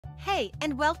Hey,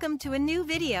 and welcome to a new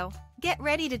video. Get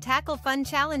ready to tackle fun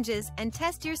challenges and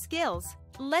test your skills.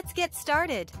 Let's get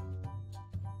started.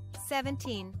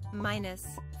 17 minus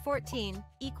 14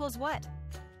 equals what?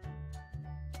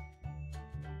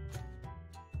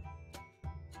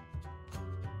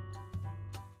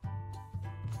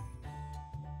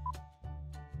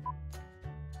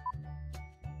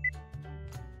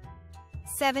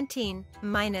 (17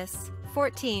 minus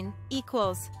 14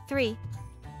 equals 3).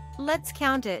 Let's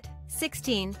count it.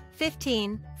 16,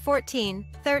 15, 14,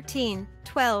 13,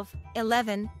 12,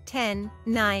 11, 10,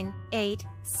 9, 8,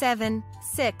 7,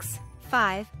 6,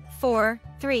 5, 4,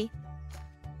 3.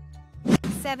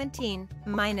 17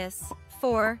 minus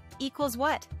 4 equals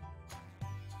what?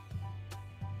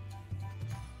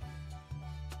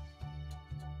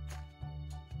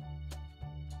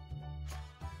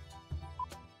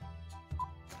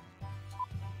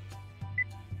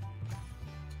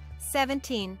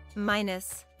 (17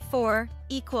 minus 4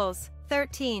 equals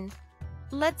 13).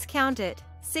 Let's count it.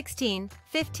 16,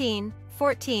 15,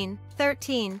 14,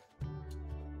 13.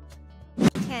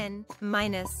 10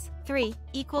 minus 3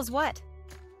 equals what?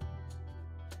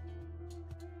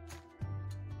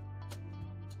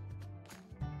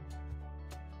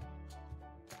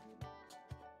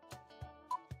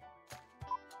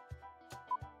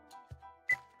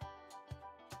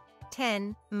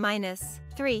 (10 minus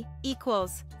 3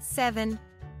 equals 7).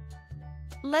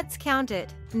 Let's count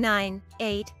it. 9,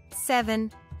 8,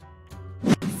 7.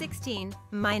 16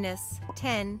 minus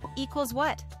 10 equals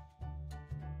what?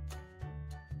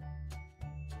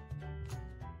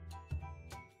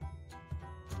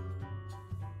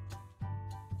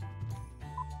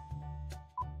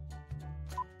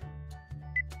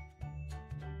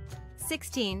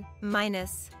 (16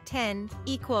 minus 10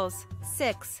 equals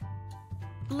 6).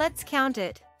 Let's count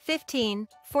it. 15,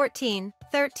 14,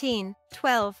 13,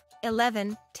 12,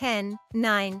 11, 10,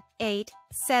 9, 8,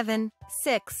 7,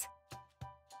 6.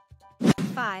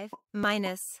 5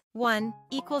 minus 1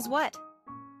 equals what?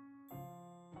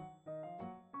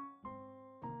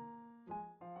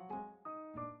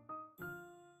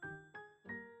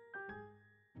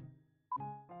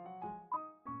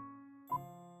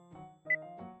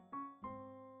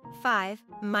 (5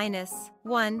 minus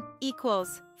 1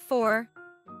 equals 4).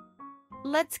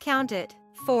 Let's count it.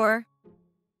 4.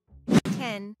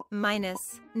 10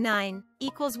 minus 9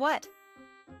 equals what?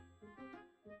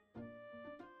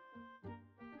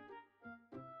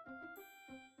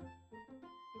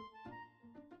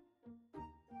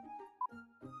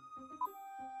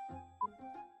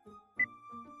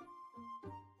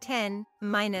 (10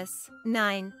 minus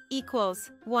 9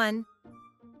 equals 1).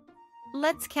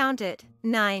 Let's count it.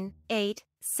 9, 8,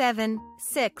 7,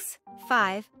 6,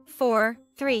 5, 4,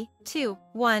 3, 2,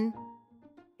 1.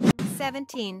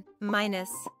 17 minus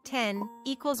 10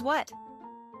 equals what?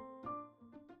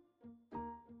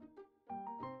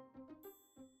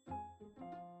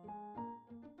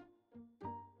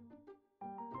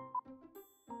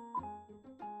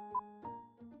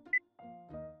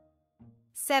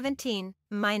 (17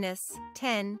 minus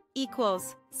 10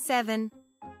 equals 7).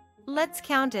 Let's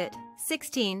count it.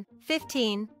 16,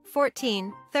 15,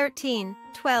 14, 13,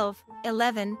 12,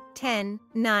 11, 10,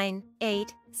 9,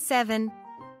 8, 7.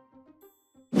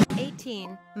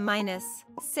 18 minus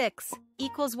 6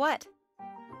 equals what?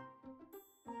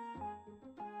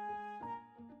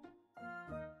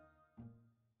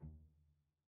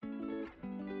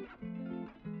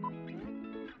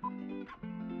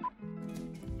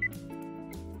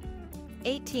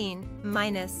 (18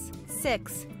 minus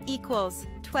 6 equals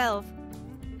 12).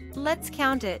 Let's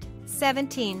count it.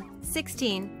 17,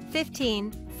 16,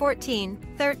 15, 14,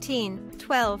 13,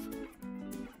 12.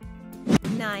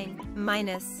 9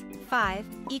 minus 5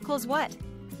 equals what?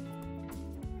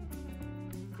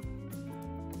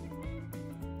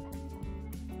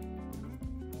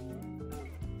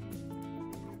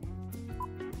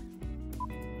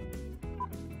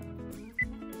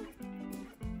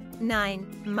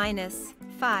 (9 minus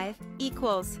 5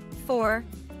 equals 4).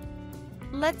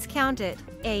 Let's count it.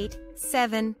 8,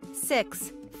 7,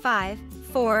 6, 5,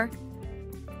 4.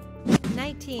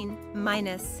 19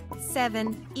 minus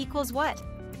 7 equals what?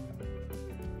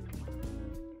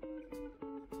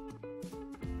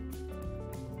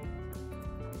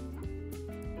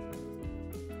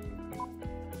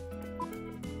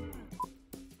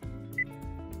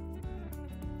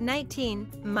 (19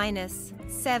 minus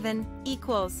 7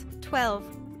 equals 12).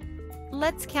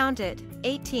 Let's count it.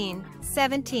 18,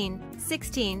 17,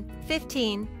 16,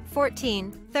 15,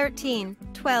 14, 13,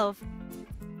 12.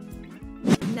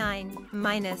 9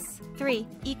 minus 3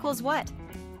 equals what?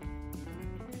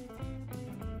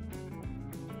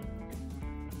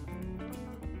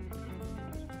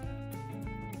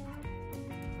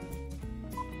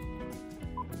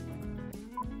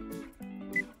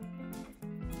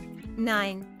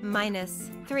 9 minus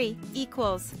 3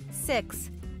 equals 6.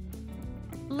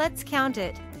 Let's count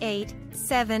it. 8,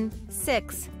 7,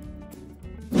 6.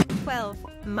 12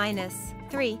 minus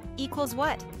 3 equals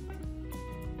what?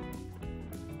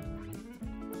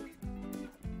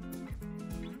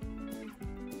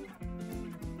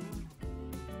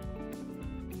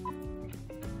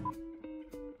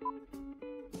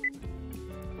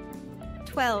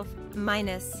 Twelve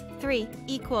minus 3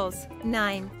 equals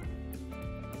 9.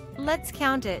 Let's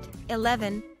count it.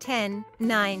 11, 10,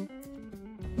 9.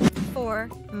 4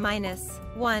 minus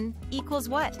 1 equals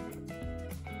what?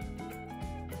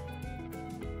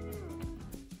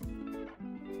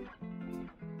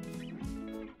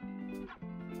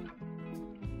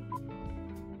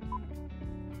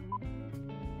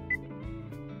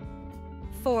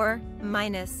 Four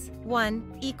minus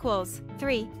 1 equals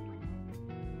 3.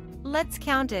 Let's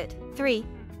count it. 3.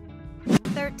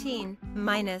 13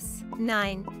 minus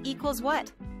 9 equals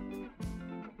what?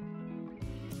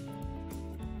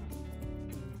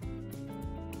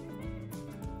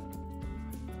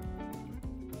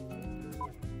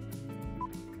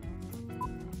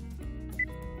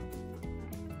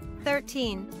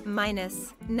 Thirteen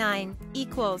minus 9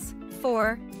 equals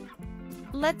 4.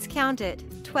 Let's count it.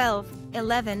 12,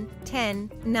 11,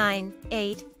 10, 9,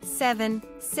 8, 7,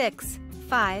 6,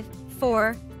 5,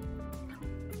 4.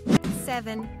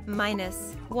 7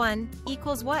 minus 1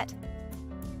 equals what?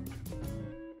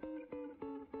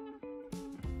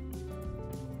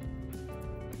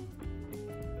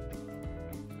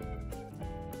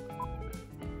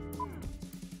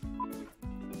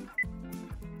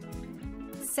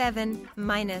 Seven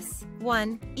minus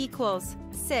 1 equals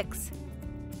 6.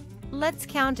 Let's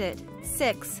count it.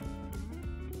 6.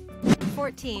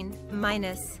 14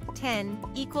 minus 10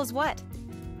 equals what?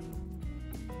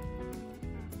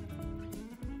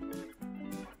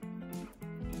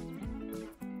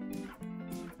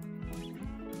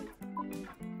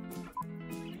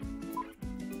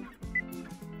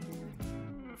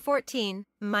 Fourteen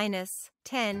minus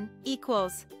 10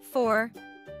 equals 4.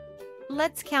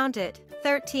 Let's count it.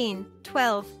 13,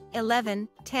 12, 11,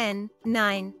 10,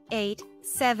 9, 8,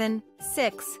 7,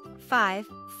 6, 5,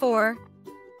 4.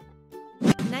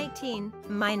 19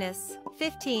 minus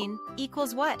 15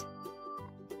 equals what?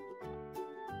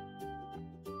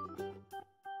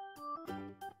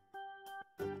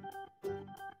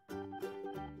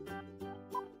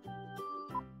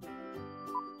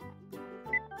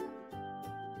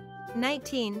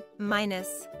 Nineteen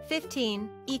minus 15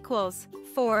 equals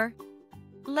 4.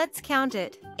 Let's count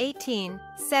it. 18,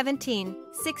 17,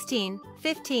 16,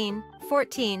 15,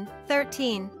 14,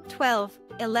 13, 12,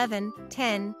 11,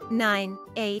 10, 9,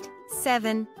 8,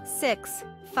 7, 6,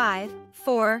 5,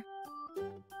 4.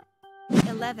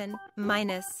 11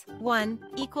 minus 1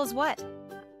 equals what?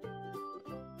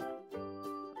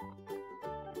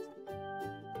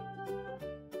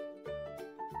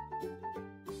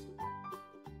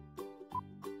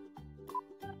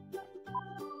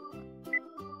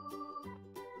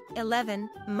 Eleven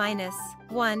minus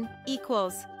 1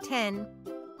 equals 10.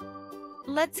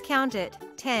 Let's count it.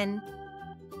 10.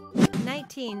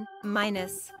 19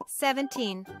 minus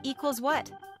 17 equals what?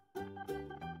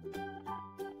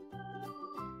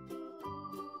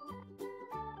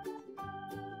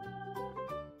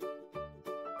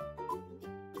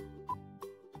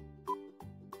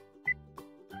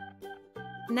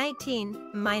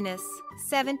 Nineteen minus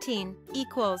 17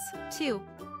 equals 2.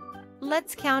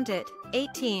 Let's count it.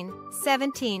 18,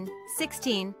 17,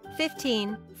 16,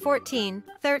 15, 14,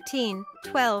 13,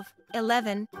 12,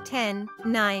 11, 10,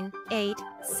 9, 8,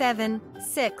 7,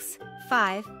 6,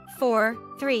 5, 4,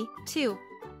 3, 2.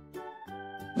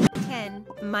 10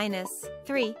 minus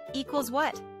 3 equals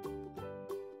what?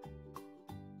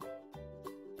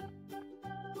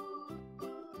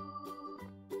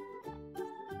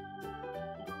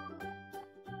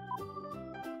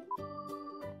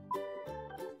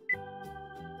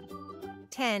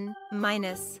 Ten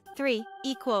minus 3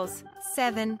 equals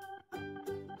 7.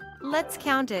 Let's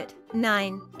count it.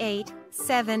 9, 8,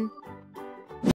 7,